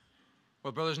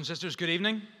Well, brothers and sisters, good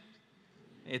evening.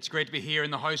 It's great to be here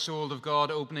in the household of God,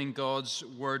 opening God's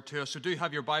Word to us. So do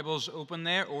have your Bibles open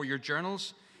there, or your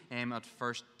journals, at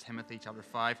 1 Timothy chapter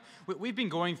 5. We've been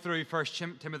going through 1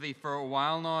 Timothy for a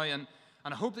while now, and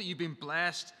I hope that you've been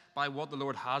blessed by what the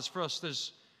Lord has for us.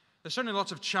 There's certainly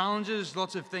lots of challenges,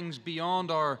 lots of things beyond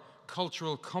our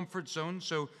cultural comfort zone.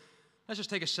 So let's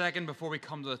just take a second before we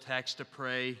come to the text to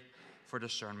pray for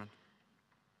discernment.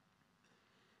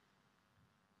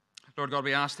 Lord God,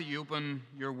 we ask that you open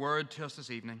your word to us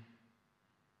this evening.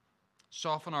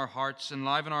 Soften our hearts,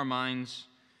 enliven our minds,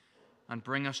 and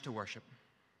bring us to worship.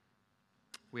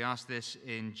 We ask this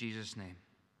in Jesus' name.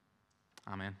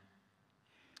 Amen.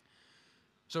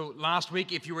 So last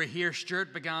week, if you were here,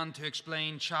 Stuart began to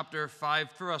explain chapter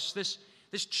 5 for us.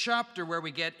 This chapter where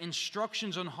we get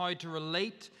instructions on how to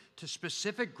relate to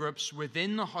specific groups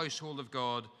within the household of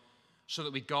God so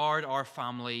that we guard our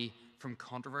family from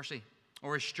controversy.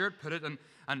 Or as Stuart put it, and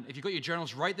if you've got your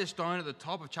journals, write this down at the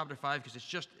top of chapter 5 because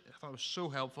I thought it was so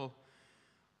helpful.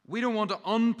 We don't want to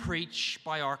unpreach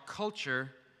by our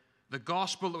culture the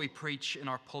gospel that we preach in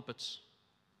our pulpits.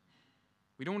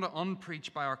 We don't want to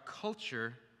unpreach by our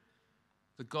culture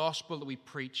the gospel that we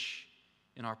preach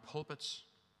in our pulpits.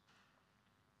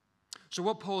 So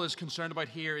what Paul is concerned about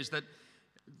here is that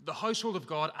the household of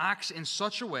God acts in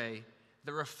such a way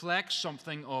that reflects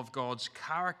something of God's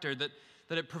character, that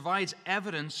it provides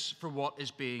evidence for what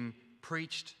is being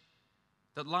preached,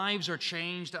 that lives are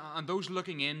changed and those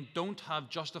looking in don't have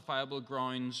justifiable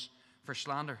grounds for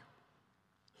slander.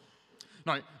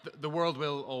 Now, the world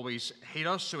will always hate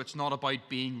us, so it's not about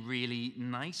being really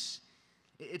nice.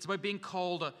 It's about being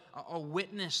called a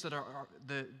witness,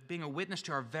 being a witness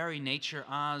to our very nature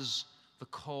as the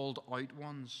called out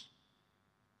ones.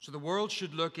 So the world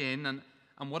should look in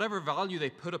and whatever value they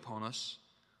put upon us,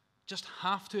 just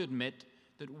have to admit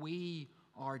that we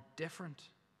are different,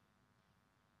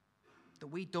 that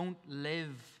we don't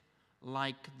live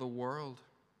like the world.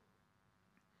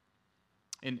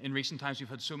 In recent times, we've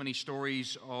had so many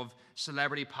stories of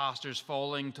celebrity pastors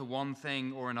falling to one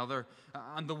thing or another,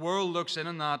 and the world looks in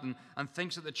on that and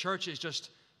thinks that the church is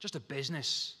just a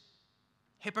business,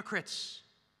 hypocrites,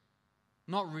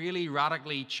 not really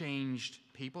radically changed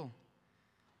people.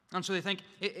 And so they think,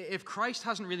 if Christ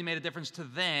hasn't really made a difference to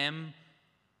them,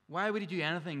 why would he do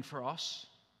anything for us?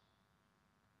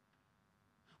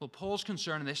 Well, Paul's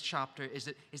concern in this chapter is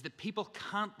that people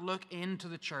can't look into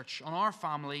the church, on our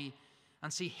family,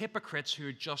 and see hypocrites who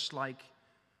are just like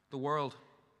the world.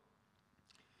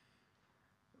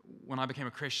 When I became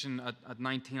a Christian at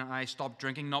 19, I stopped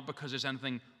drinking, not because there's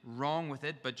anything wrong with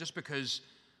it, but just because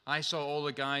I saw all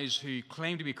the guys who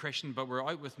claimed to be Christian but were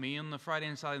out with me on the Friday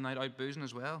and Saturday night out boozing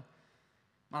as well.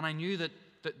 And I knew that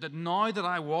now that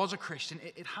I was a Christian,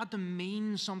 it had to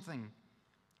mean something.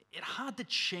 It had to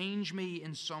change me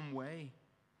in some way.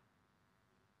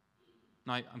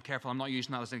 Now, I'm careful, I'm not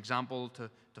using that as an example to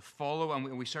follow,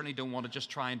 and we certainly don't want to just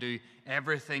try and do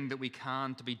everything that we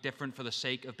can to be different for the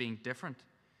sake of being different,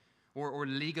 or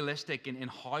legalistic in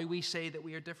how we say that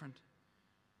we are different.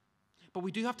 But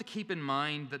we do have to keep in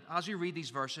mind that as we read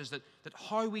these verses, that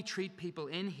how we treat people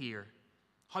in here,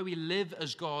 how we live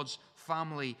as God's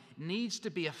family, needs to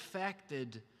be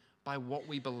affected by what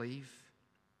we believe.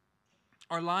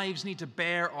 Our lives need to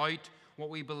bear out what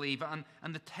we believe.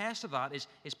 And the test of that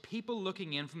is people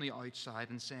looking in from the outside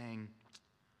and saying,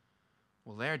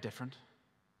 well, they're different.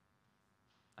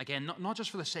 Again, not just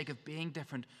for the sake of being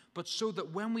different, but so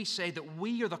that when we say that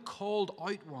we are the called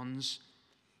out ones,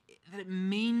 that it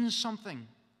means something.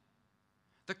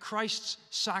 That Christ's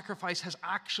sacrifice has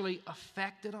actually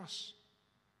affected us.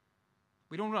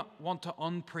 We don't want to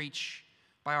unpreach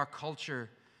by our culture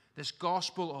this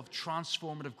gospel of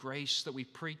transformative grace that we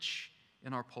preach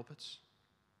in our pulpits.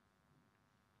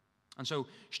 And so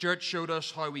Stuart showed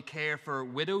us how we care for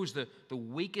widows, the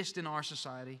weakest in our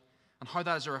society, and how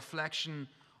that is a reflection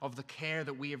of the care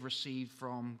that we have received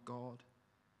from God.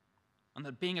 And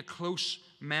that being a close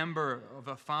member of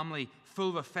a family full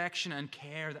of affection and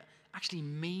care, that actually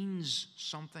means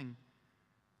something.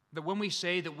 That when we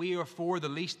say that we are for the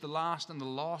least, the last, and the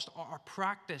lost, our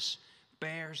practice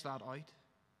bears that out.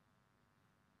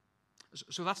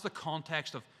 So that's the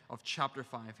context of chapter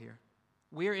 5 here.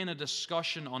 We're in a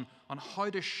discussion on how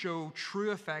to show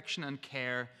true affection and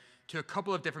care to a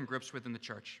couple of different groups within the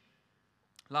church.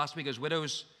 Last week as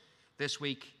widows, this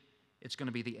week it's going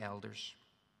to be the elders.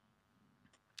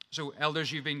 So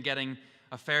elders, you've been getting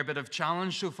a fair bit of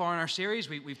challenge so far in our series.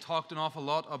 We've talked an awful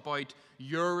lot about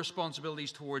your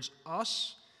responsibilities towards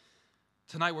us.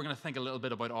 Tonight we're going to think a little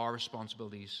bit about our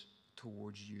responsibilities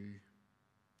towards you.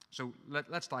 So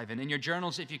let's dive in. In your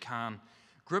journals, if you can,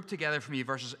 group together for me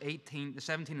verses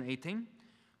 17 and 18.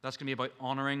 That's going to be about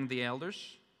honoring the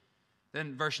elders.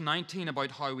 Then verse 19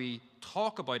 about how we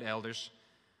talk about elders.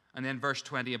 And then verse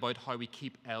 20 about how we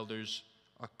keep elders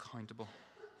accountable.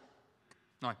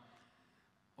 Now,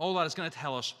 all that is going to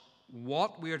tell us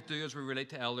what we are to do as we relate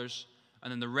to elders,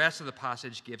 and then the rest of the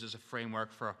passage gives us a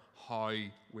framework for how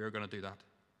we're going to do that.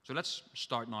 So let's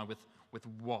start now with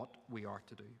what we are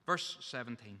to do. Verse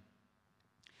 17.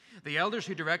 The elders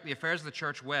who direct the affairs of the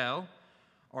church well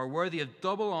are worthy of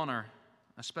double honor,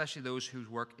 especially those whose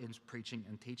work is preaching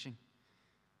and teaching.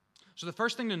 So the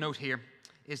first thing to note here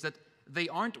is that they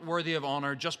aren't worthy of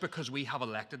honor just because we have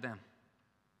elected them.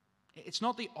 It's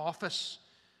not the office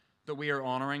that we are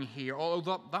honoring here,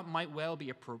 although that might well be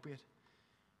appropriate.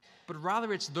 But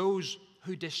rather it's those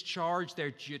who discharge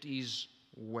their duties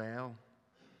well.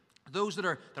 Those that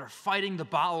are fighting the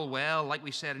battle well, like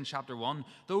we said in chapter 1.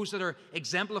 Those that are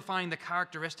exemplifying the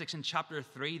characteristics in chapter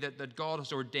 3 that God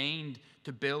has ordained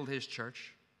to build his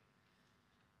church.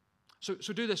 So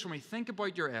do this for me. Think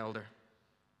about your elder,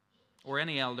 or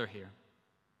any elder here.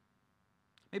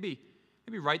 Maybe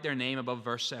write their name above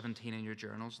verse 17 in your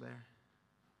journals there.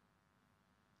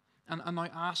 And now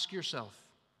ask yourself,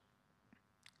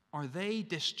 are they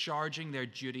discharging their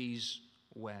duties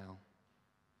well?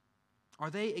 Are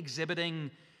they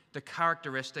exhibiting the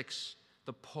characteristics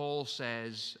that Paul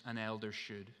says an elder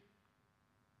should?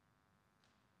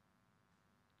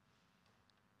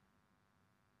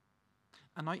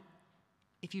 And now,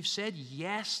 if you've said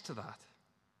yes to that,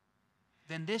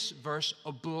 then this verse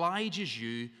obliges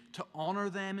you to honor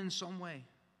them in some way.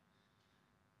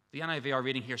 The NIV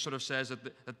reading here sort of says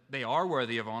that they are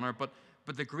worthy of honor, but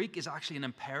the Greek is actually an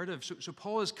imperative. So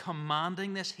Paul is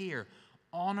commanding this here.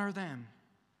 Honor them.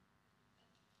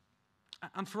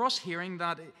 And for us hearing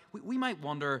that, we might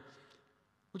wonder,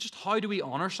 well, just how do we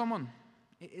honor someone?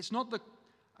 It's not the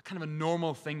kind of a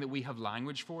normal thing that we have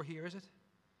language for here, is it?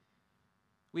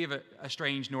 We have a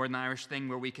strange Northern Irish thing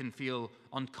where we can feel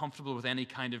uncomfortable with any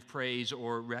kind of praise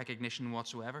or recognition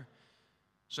whatsoever.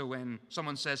 So when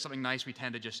someone says something nice, we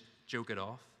tend to just joke it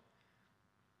off.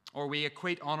 Or we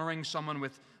equate honoring someone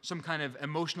with some kind of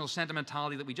emotional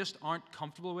sentimentality that we just aren't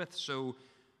comfortable with, so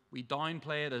we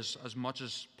downplay it as much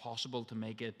as possible to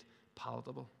make it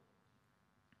palatable.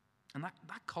 And that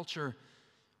culture,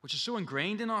 which is so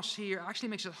ingrained in us here, actually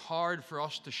makes it hard for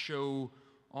us to show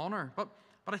honor. But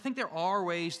I think there are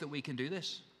ways that we can do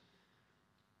this.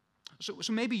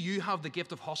 So maybe you have the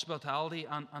gift of hospitality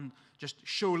and just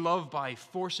show love by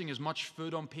forcing as much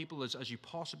food on people as you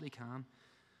possibly can.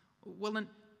 Well, then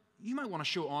you might want to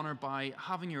show honor by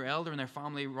having your elder and their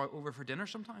family over for dinner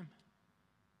sometime.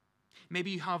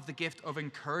 Maybe you have the gift of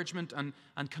encouragement and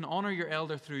can honor your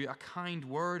elder through a kind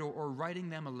word or writing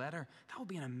them a letter. That would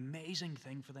be an amazing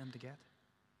thing for them to get.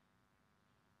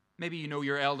 Maybe you know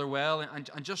your elder well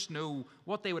and just know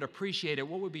what they would appreciate and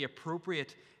what would be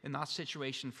appropriate in that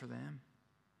situation for them.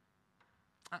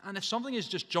 And if something has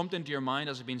just jumped into your mind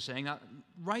as I've been saying that,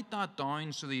 write that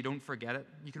down so that you don't forget it.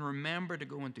 You can remember to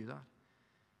go and do that.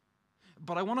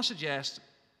 But I want to suggest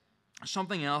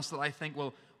something else that I think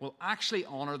will actually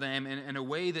honor them in a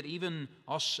way that even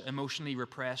us emotionally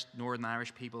repressed Northern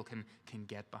Irish people can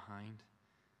get behind.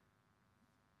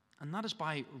 And that is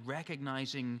by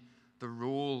recognizing the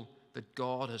role that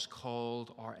God has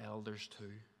called our elders to.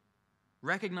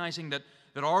 Recognizing that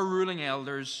our ruling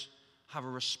elders have a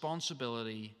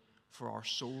responsibility for our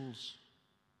souls.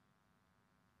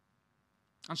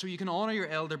 And so you can honor your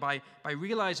elder by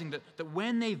realizing that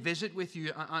when they visit with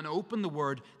you and open the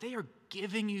Word, they are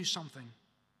giving you something.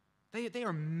 They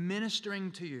are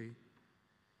ministering to you.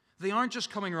 They aren't just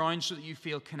coming around so that you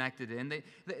feel connected in.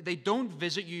 They don't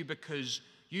visit you because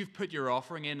you've put your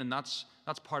offering in and that's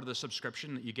part of the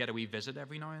subscription that you get a wee visit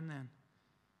every now and then.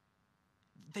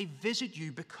 They visit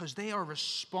you because they are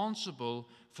responsible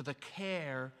for the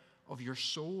care of your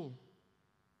soul.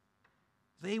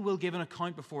 They will give an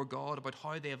account before God about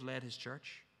how they have led his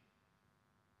church.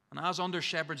 And as under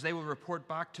shepherds, they will report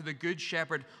back to the good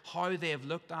shepherd how they have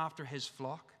looked after his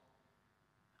flock.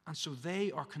 And so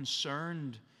they are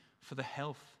concerned for the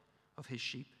health of his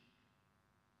sheep.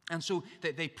 And so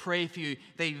they pray for you,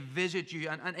 they visit you,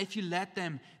 and if you let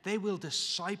them, they will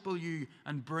disciple you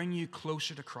and bring you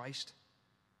closer to Christ.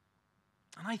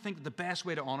 And I think that the best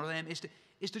way to honor them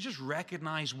is to just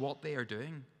recognize what they are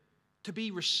doing, to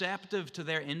be receptive to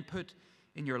their input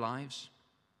in your lives.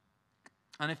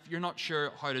 And if you're not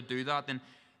sure how to do that, then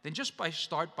just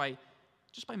start by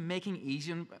making it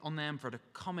easy on them to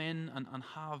come in and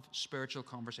have spiritual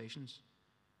conversations.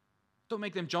 Don't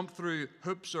make them jump through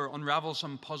hoops or unravel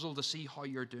some puzzle to see how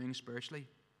you're doing spiritually.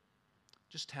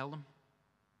 Just tell them.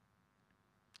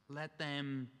 let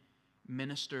them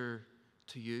minister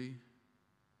to you.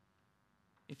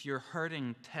 If you're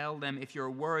hurting, tell them. If you're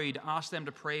worried, ask them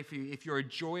to pray for you. If you're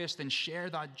joyous, then share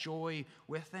that joy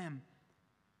with them.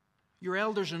 Your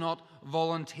elders are not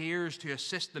volunteers to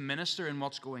assist the minister in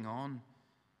what's going on.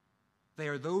 They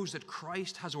are those that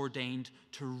Christ has ordained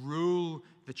to rule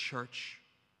the church.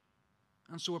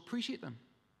 And so appreciate them.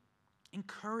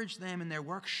 Encourage them in their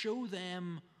work. Show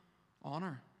them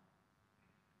honor.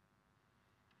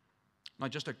 Now,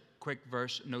 just a quick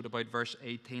note about verse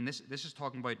 18. This is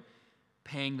talking about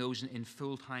paying those in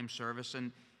full-time service.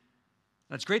 And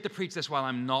it's great to preach this while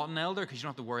I'm not an elder, because you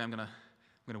don't have to worry I'm going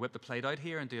to whip the plate out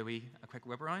here and do a quick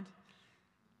whip around.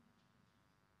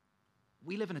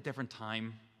 We live in a different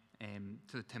time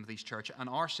to the Timothy's church, and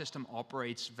our system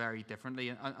operates very differently.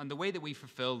 And the way that we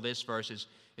fulfill this verse is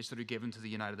through giving to the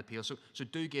United Appeal. So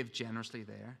do give generously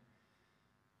there.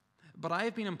 But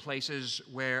I've been in places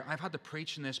where I've had to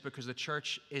preach in this because the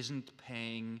church isn't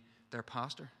paying their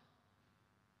pastor.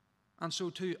 And so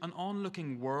to an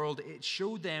onlooking world, it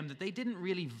showed them that they didn't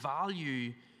really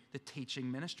value the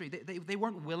teaching ministry. They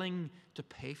weren't willing to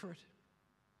pay for it.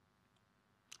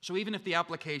 So even if the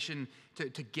application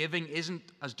to giving isn't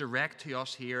as direct to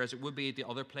us here as it would be at the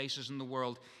other places in the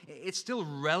world, it's still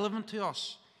relevant to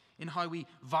us in how we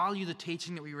value the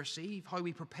teaching that we receive, how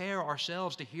we prepare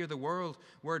ourselves to hear the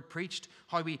word preached,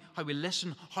 how we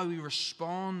listen, how we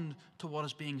respond to what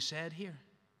is being said here.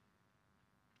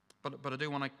 But I do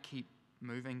want to keep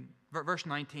moving. Verse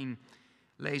 19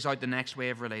 lays out the next way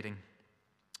of relating.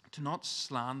 To not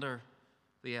slander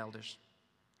the elders.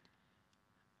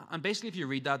 And basically, if you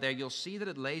read that there, you'll see that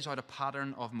it lays out a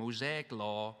pattern of Mosaic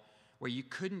law where you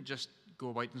couldn't just go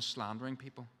about and slandering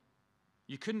people.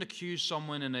 You couldn't accuse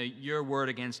someone in a your word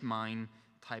against mine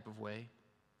type of way.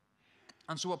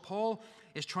 And so what Paul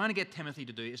is trying to get Timothy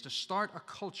to do is to start a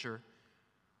culture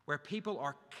where people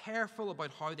are careful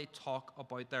about how they talk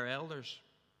about their elders.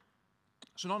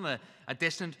 So not in a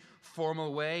distant,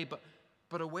 formal way,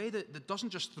 but a way that doesn't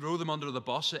just throw them under the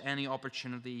bus at any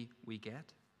opportunity we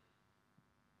get.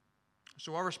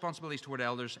 So our responsibilities toward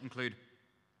elders include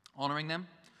honoring them,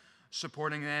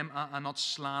 supporting them, and not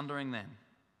slandering them.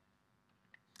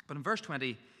 But in verse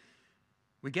 20,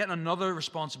 we get another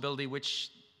responsibility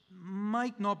which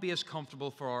might not be as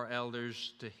comfortable for our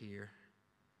elders to hear.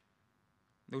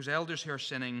 Those elders who are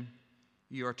sinning,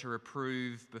 you are to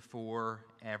reprove before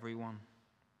everyone.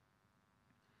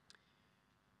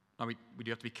 Now, we do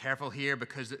have to be careful here,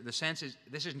 because the sense is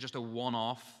this isn't just a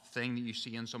one-off thing that you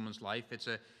see in someone's life. It's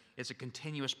a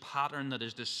continuous pattern that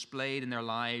is displayed in their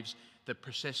lives that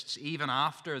persists even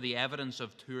after the evidence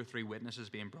of 2 or 3 witnesses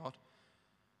being brought.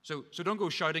 So don't go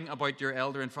shouting about your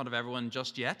elder in front of everyone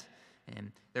just yet.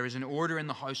 There is an order in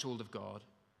the household of God.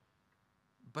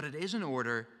 But it is an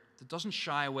order that doesn't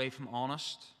shy away from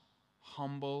honest,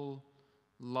 humble,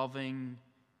 loving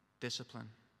discipline.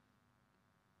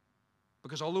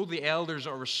 Because although the elders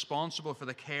are responsible for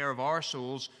the care of our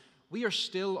souls, we are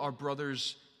still our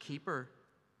brother's keeper.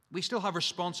 We still have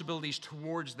responsibilities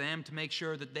towards them to make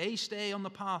sure that they stay on the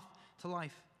path to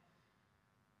life.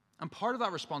 And part of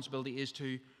that responsibility is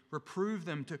to reprove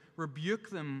them, to rebuke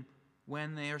them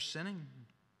when they are sinning,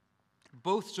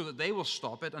 both so that they will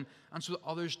stop it and so that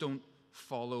others don't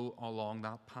follow along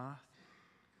that path.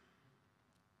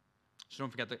 So don't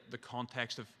forget the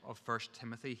context of 1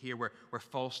 Timothy here, where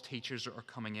false teachers are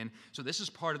coming in. So this is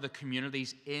part of the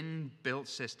community's inbuilt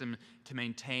system to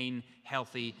maintain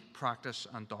healthy practice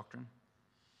and doctrine.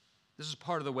 This is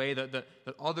part of the way that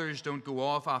others don't go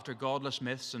off after godless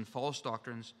myths and false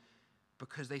doctrines,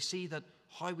 because they see that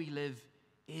how we live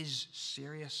is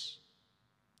serious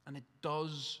and it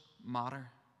does matter.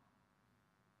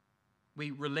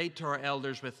 We relate to our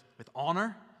elders with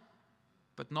honor,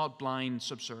 but not blind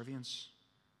subservience.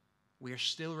 We are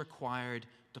still required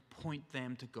to point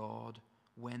them to God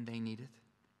when they need it.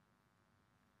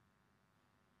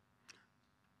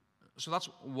 So that's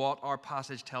what our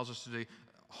passage tells us to do,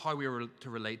 how we are to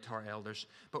relate to our elders.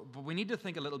 But we need to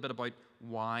think a little bit about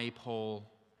why Paul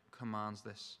commands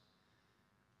this.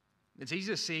 It's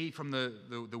easy to see from the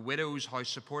widows how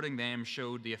supporting them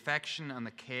showed the affection and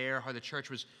the care, how the church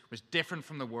was different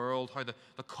from the world, how the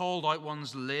called out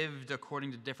ones lived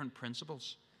according to different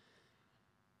principles.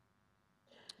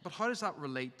 But how does that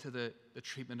relate to the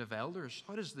treatment of elders?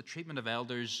 How does the treatment of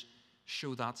elders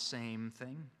show that same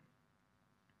thing?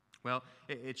 Well,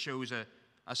 it shows a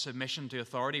submission to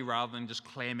authority rather than just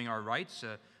claiming our rights,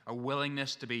 a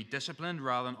willingness to be disciplined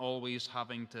rather than always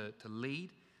having to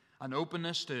lead, an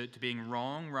openness to being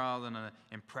wrong rather than an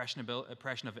impression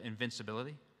of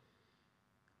invincibility.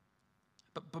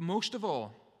 But most of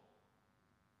all,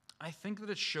 I think that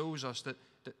it shows us that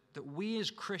we as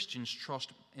Christians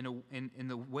trust in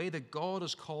the way that God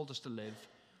has called us to live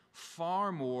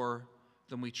far more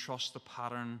than we trust the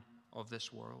pattern of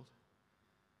this world.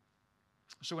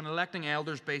 So in electing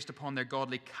elders based upon their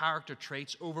godly character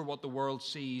traits over what the world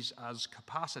sees as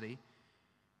capacity,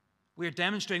 we are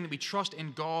demonstrating that we trust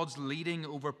in God's leading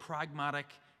over pragmatic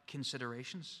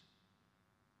considerations.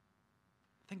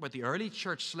 Think about the early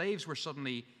church. Slaves were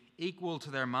suddenly equal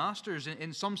to their masters.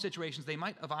 In some situations, they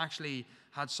might have actually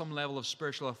had some level of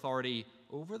spiritual authority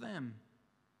over them.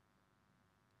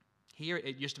 Here,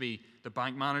 it used to be the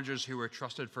bank managers who were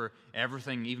trusted for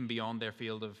everything, even beyond their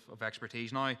field of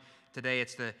expertise. Now, today,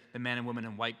 it's the men and women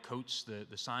in white coats,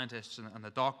 the scientists and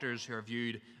the doctors who are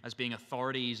viewed as being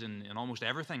authorities in almost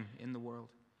everything in the world.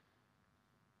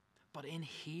 But in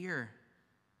here,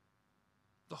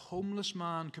 the homeless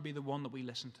man could be the one that we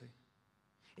listen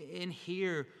to. In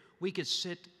here, we could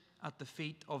sit at the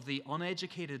feet of the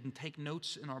uneducated and take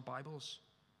notes in our Bibles.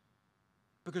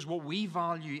 Because what we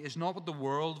value is not what the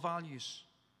world values.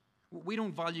 We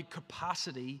don't value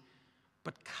capacity,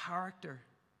 but character.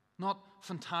 Not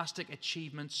fantastic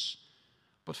achievements,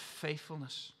 but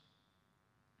faithfulness.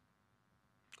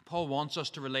 Paul wants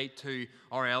us to relate to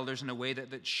our elders in a way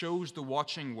that shows the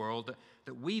watching world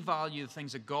that we value the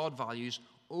things that God values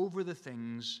over the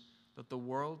things that the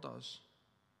world does.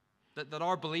 That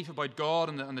our belief about God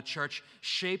and the church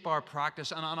shape our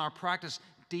practice, and our practice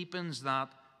deepens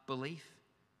that belief.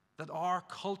 That our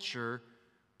culture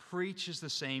preaches the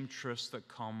same truths that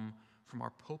come from our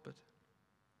pulpit.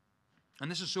 And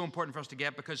this is so important for us to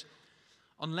get, because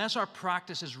unless our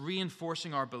practice is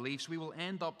reinforcing our beliefs, we will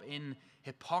end up in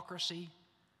hypocrisy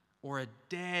or a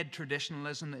dead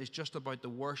traditionalism that is just about the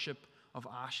worship of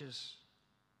ashes.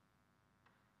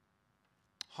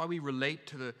 How we relate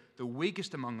to the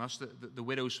weakest among us, the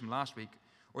widows from last week,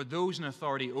 or those in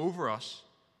authority over us,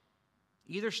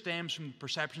 either stems from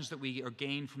perceptions that we are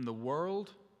gained from the world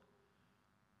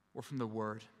or from the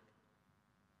Word.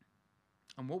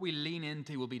 And what we lean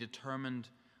into will be determined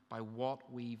by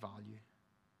what we value.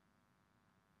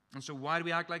 And so why do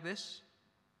we act like this?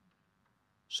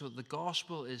 So that the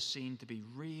gospel is seen to be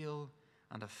real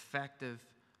and effective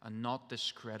and not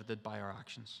discredited by our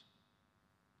actions.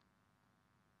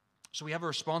 So we have a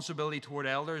responsibility toward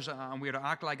elders, and we are to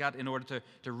act like that in order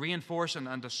to reinforce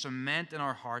and to cement in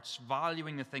our hearts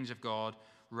valuing the things of God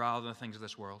rather than the things of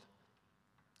this world.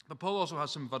 But Paul also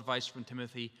has some advice from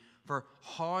Timothy for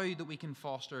how that we can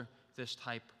foster this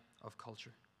type of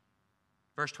culture.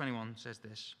 Verse 21 says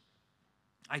this: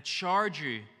 I charge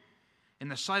you in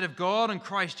the sight of God and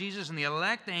Christ Jesus and the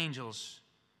elect angels.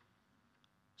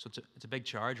 So it's a big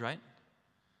charge, right?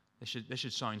 This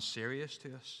should sound serious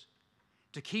to us.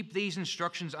 To keep these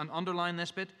instructions, and underline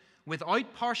this bit,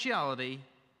 without partiality,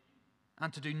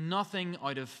 and to do nothing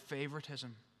out of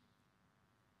favoritism.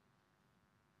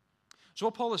 So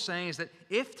what Paul is saying is that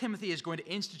if Timothy is going to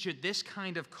institute this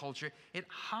kind of culture, it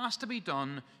has to be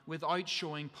done without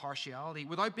showing partiality,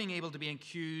 without being able to be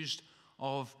accused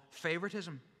of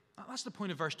favoritism. That's the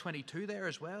point of verse 22 there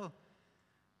as well.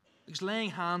 Because laying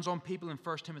hands on people in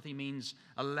 1 Timothy means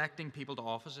electing people to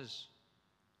offices.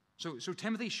 So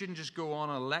Timothy shouldn't just go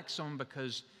on and elect someone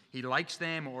because he likes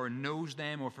them or knows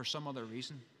them or for some other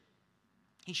reason.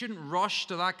 He shouldn't rush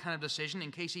to that kind of decision in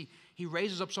case he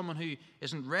raises up someone who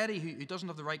isn't ready, who doesn't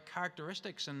have the right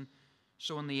characteristics, and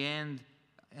so in the end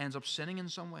ends up sinning in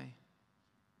some way.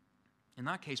 In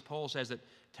that case, Paul says that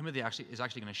Timothy is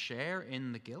actually going to share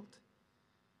in the guilt.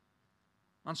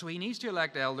 And so he needs to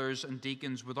elect elders and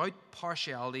deacons without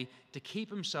partiality to keep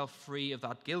himself free of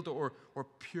that guilt, or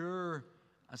pure,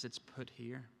 as it's put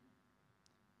here.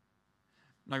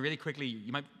 Now, really quickly,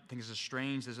 you might think this is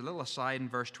strange. There's a little aside in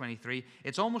verse 23.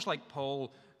 It's almost like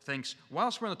Paul thinks,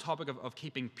 whilst we're on the topic of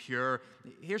keeping pure,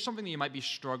 here's something that you might be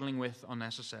struggling with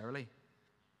unnecessarily.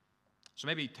 So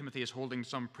maybe Timothy is holding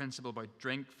some principle about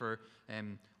drink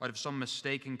out of some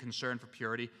mistaken concern for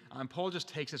purity, and Paul just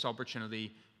takes this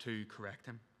opportunity to correct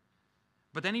him.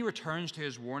 But then he returns to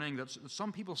his warning that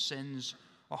some people's sins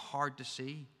are hard to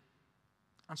see.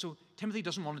 And so Timothy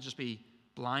doesn't want to just be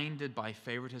blinded by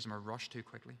favoritism or rush too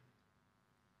quickly.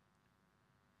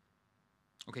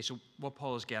 Okay, so what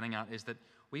Paul is getting at is that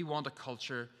we want a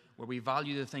culture where we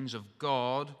value the things of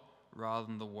God rather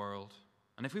than the world.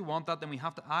 And if we want that, then we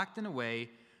have to act in a way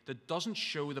that doesn't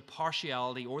show the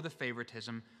partiality or the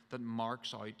favoritism that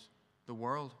marks out the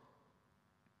world.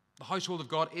 The household of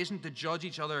God isn't to judge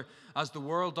each other as the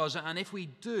world does. And if we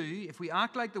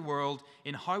act like the world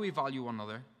in how we value one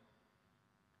another,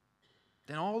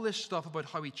 then all this stuff about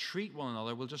how we treat one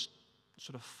another will just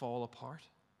sort of fall apart.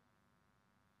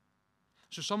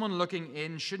 So someone looking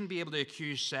in shouldn't be able to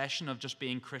accuse Session of just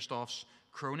being Christoph's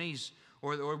cronies,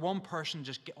 or one person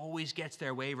just always gets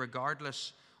their way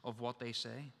regardless of what they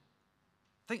say.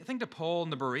 Think to Paul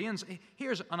and the Bereans.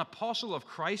 Here's an apostle of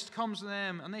Christ comes to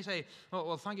them, and they say,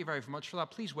 well, thank you very much for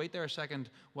that. Please wait there a second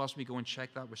whilst we go and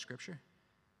check that with Scripture.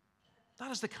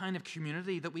 That is the kind of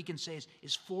community that we can say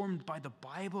is formed by the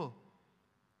Bible.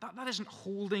 That isn't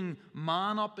holding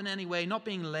man up in any way, not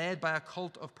being led by a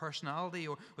cult of personality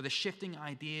or the shifting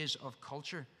ideas of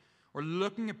culture, or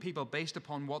looking at people based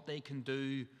upon what they can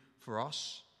do for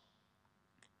us.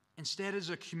 Instead, it is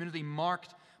a community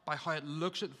marked by how it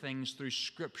looks at things through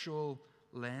scriptural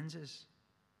lenses.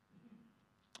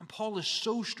 And Paul is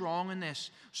so strong in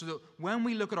this, so that when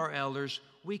we look at our elders,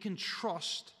 we can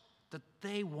trust that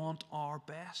they want our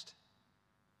best.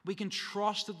 We can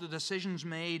trust that the decisions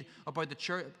made about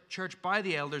the church by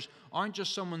the elders aren't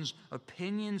just someone's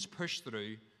opinions pushed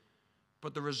through,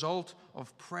 but the result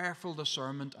of prayerful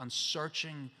discernment and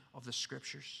searching of the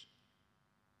Scriptures.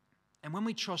 And when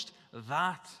we trust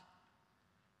that,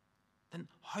 then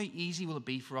how easy will it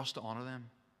be for us to honor them,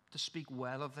 to speak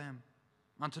well of them,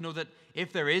 and to know that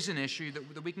if there is an issue,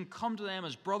 that we can come to them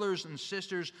as brothers and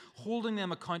sisters, holding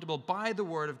them accountable by the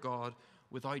Word of God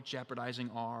without jeopardizing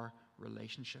our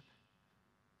relationship.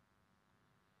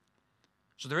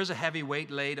 So there is a heavy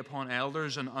weight laid upon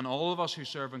elders and all of us who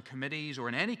serve in committees or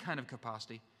in any kind of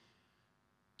capacity,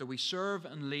 that we serve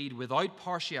and lead without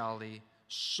partiality,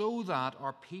 so that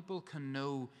our people can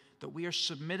know that we are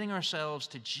submitting ourselves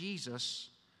to Jesus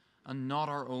and not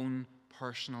our own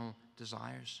personal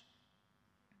desires.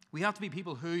 We have to be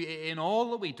people who, in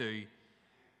all that we do,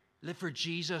 live for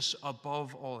Jesus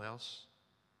above all else.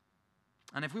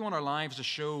 And if we want our lives to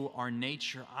show our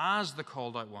nature as the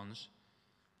called out ones,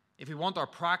 if we want our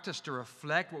practice to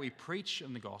reflect what we preach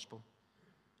in the gospel,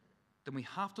 then we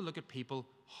have to look at people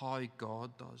how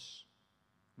God does.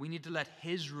 We need to let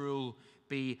His rule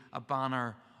be a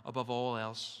banner above all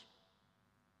else.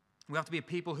 We have to be a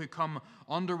people who come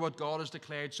under what God has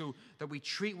declared, so that we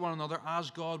treat one another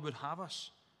as God would have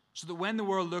us, so that when the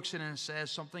world looks in and says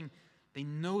something, they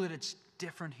know that it's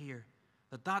different here,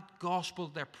 that gospel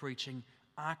they're preaching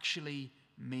actually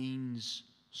means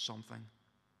something.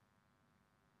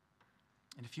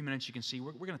 In a few minutes, you can see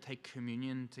we're going to take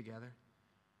communion together.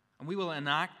 And we will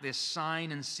enact this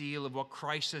sign and seal of what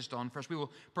Christ has done for us. We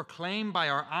will proclaim by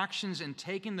our actions in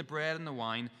taking the bread and the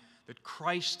wine that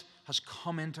Christ has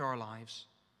come into our lives.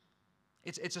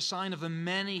 It's a sign of the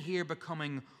many here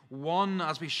becoming one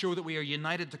as we show that we are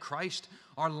united to Christ.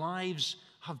 Our lives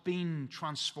have been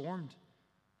transformed.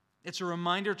 It's a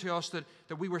reminder to us that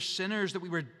we were sinners, that we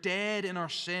were dead in our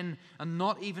sin and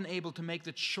not even able to make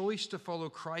the choice to follow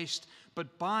Christ.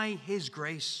 But by His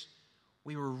grace,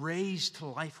 we were raised to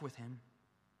life with Him.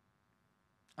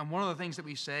 And one of the things that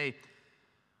we say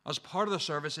as part of the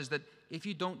service is that if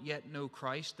you don't yet know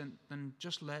Christ, then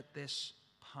just let this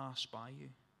pass by you.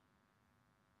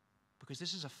 Because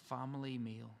this is a family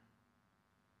meal.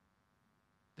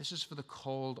 This is for the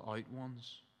called out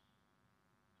ones.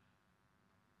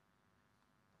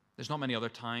 There's not many other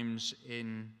times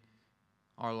in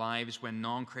our lives when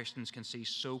non-Christians can see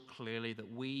so clearly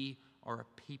that we are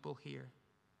a people here,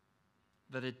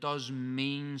 that it does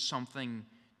mean something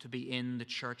to be in the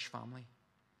church family.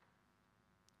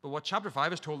 But what chapter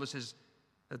 5 has told us is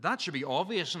that should be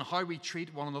obvious in how we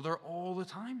treat one another all the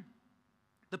time.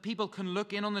 That people can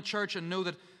look in on the church and know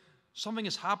that something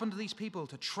has happened to these people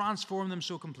to transform them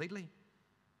so completely.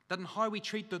 That in how we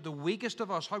treat the weakest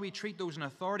of us, how we treat those in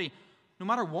authority, no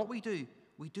matter what we do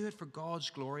it for God's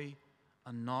glory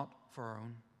and not for our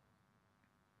own.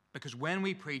 Because when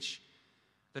we preach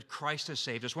that Christ has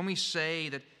saved us, when we say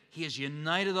that He has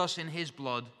united us in His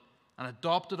blood and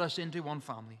adopted us into one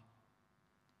family,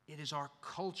 it is our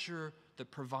culture that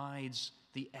provides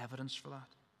the evidence for that.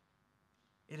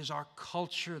 It is our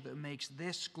culture that makes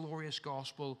this glorious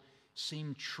gospel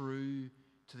seem true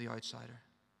to the outsider.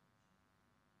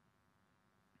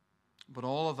 But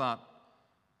all of that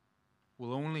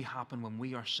will only happen when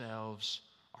we ourselves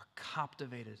are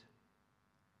captivated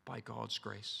by God's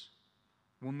grace.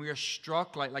 When we are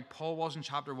struck, like Paul was in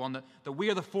chapter 1, that we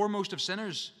are the foremost of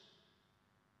sinners,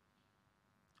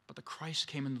 but that Christ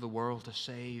came into the world to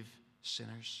save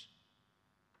sinners.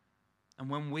 And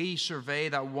when we survey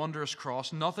that wondrous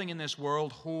cross, nothing in this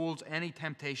world holds any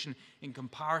temptation in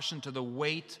comparison to the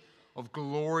weight of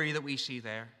glory that we see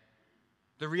there.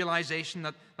 The realization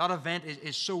that that event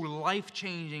is so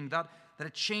life-changing that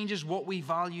it changes what we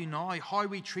value now, how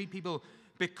we treat people,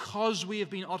 because we have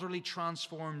been utterly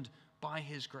transformed by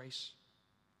His grace.